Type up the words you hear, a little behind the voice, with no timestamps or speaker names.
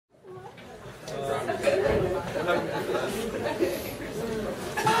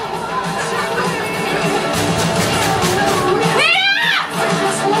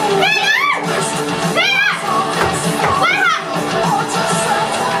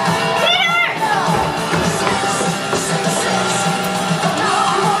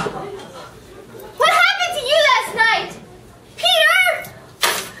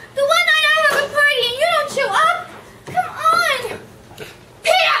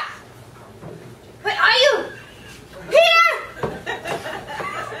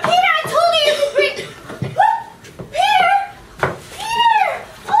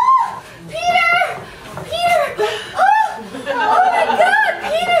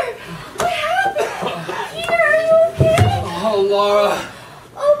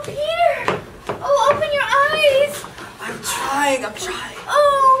I'm trying.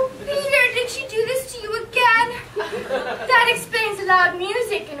 Oh, Peter, did she do this to you again? That explains the loud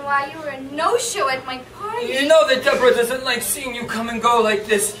music and why you were a no-show at my party. You know that Deborah doesn't like seeing you come and go like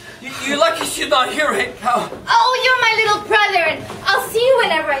this. You're lucky she's not here right now. Oh, you're my little brother, and I'll see you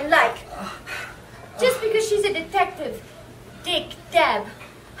whenever I like. Just because she's a detective, Dick Deb,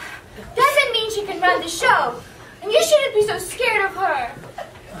 doesn't mean she can run the show. And you shouldn't be so scared of her.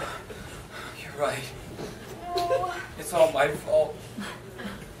 You're right. No. It's all my fault.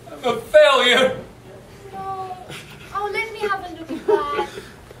 I'm a failure. No. Oh, let me have a look at that.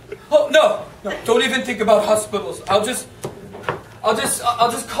 Oh, no. Don't even think about hospitals. I'll just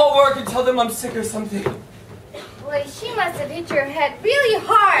call work and tell them I'm sick or something. Boy, she must have hit your head really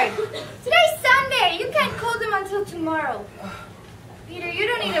hard. Today's Sunday. You can't call them until tomorrow. Peter, you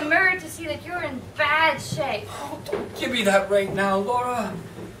don't need a mirror to see that you're in bad shape. Oh, don't give me that right now, Laura.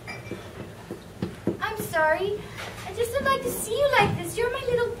 I'm sorry. I just don't like to see you like this. You're my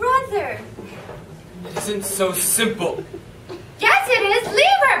little brother. It isn't so simple. Yes, it is.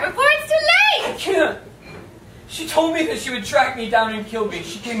 Leave her before it's too late. I can't. She told me that she would track me down and kill me.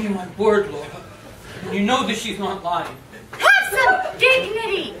 She gave me my word, Laura. And you know that she's not lying. Have some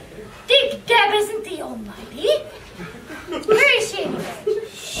dignity. Dick Deb isn't the almighty. Where is she anyway?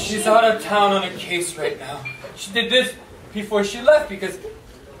 She's out of town on a case right now. She did this before she left because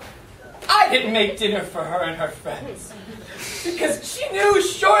I didn't make dinner for her and her friends. Because she knew,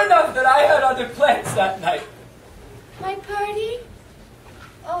 sure enough, that I had other plans that night. My party?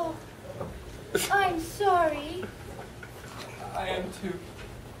 Oh, I'm sorry. I am too.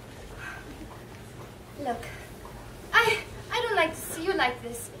 Look, I don't like to see you like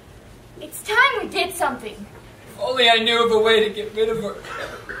this. It's time we did something. If only I knew of a way to get rid of her.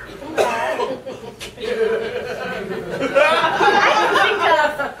 I can think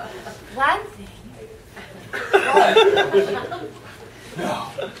of one thing. What? No.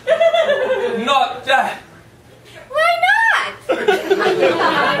 Not that. Why not?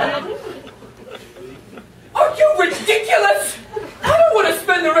 Are you ridiculous? I don't want to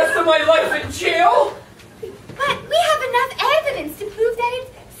spend the rest of my life in jail. But we have enough evidence to prove that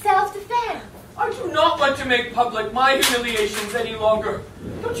it's self-defense. I do not want to make public my humiliations any longer.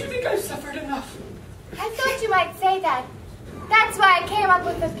 Don't you think I've suffered enough? I thought you might say that. That's why I came up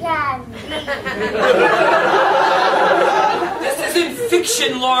with the plan. This isn't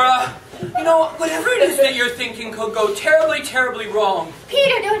fiction, Laura. You know, whatever it is that you're thinking could go terribly, terribly wrong.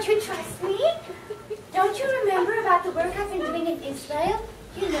 Peter, don't you trust me? Don't you remember about the work I've been doing in Israel?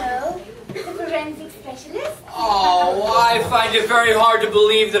 You know, the forensic specialist? Oh, I find it very hard to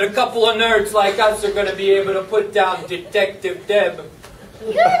believe that a couple of nerds like us are going to be able to put down Detective Deb.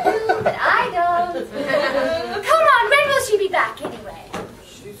 You do, but I don't. Come on, when will she be back anyway?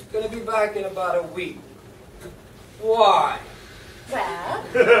 She's going to be back in about a week. Why? Well,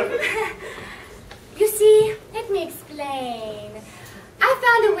 you see, let me explain. I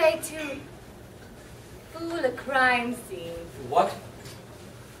found a way to fool a crime scene. What?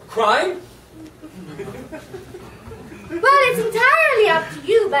 Crime? Well, it's entirely up to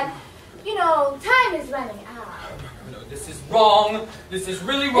you, but, you know, time is running out. No, this is wrong. This is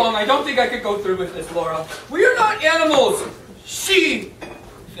really wrong. I don't think I could go through with this, Laura. We are not animals. She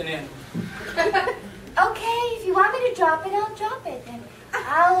is an animal. Okay, if you want me to drop it, I'll drop it. And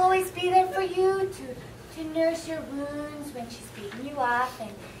I'll always be there for you to nurse your wounds when she's beating you up.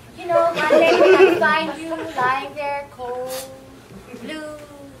 And, you know, one day when I find you lying there cold, blue,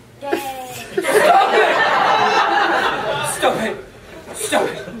 dead. Stop it! Stop it! Stop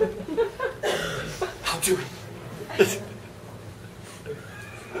it! I'll do it.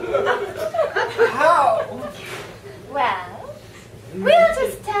 How? Well, we'll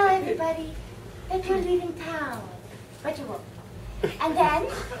just tell everybody that you're leaving town, but you won't. And then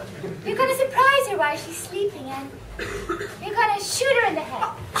you're going to surprise her while she's sleeping, and you're going to shoot her in the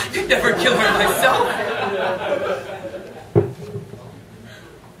head. I could never kill her myself.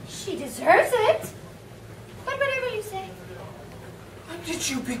 deserves it. But whatever you say. When did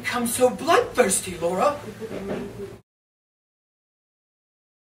you become so bloodthirsty, Laura?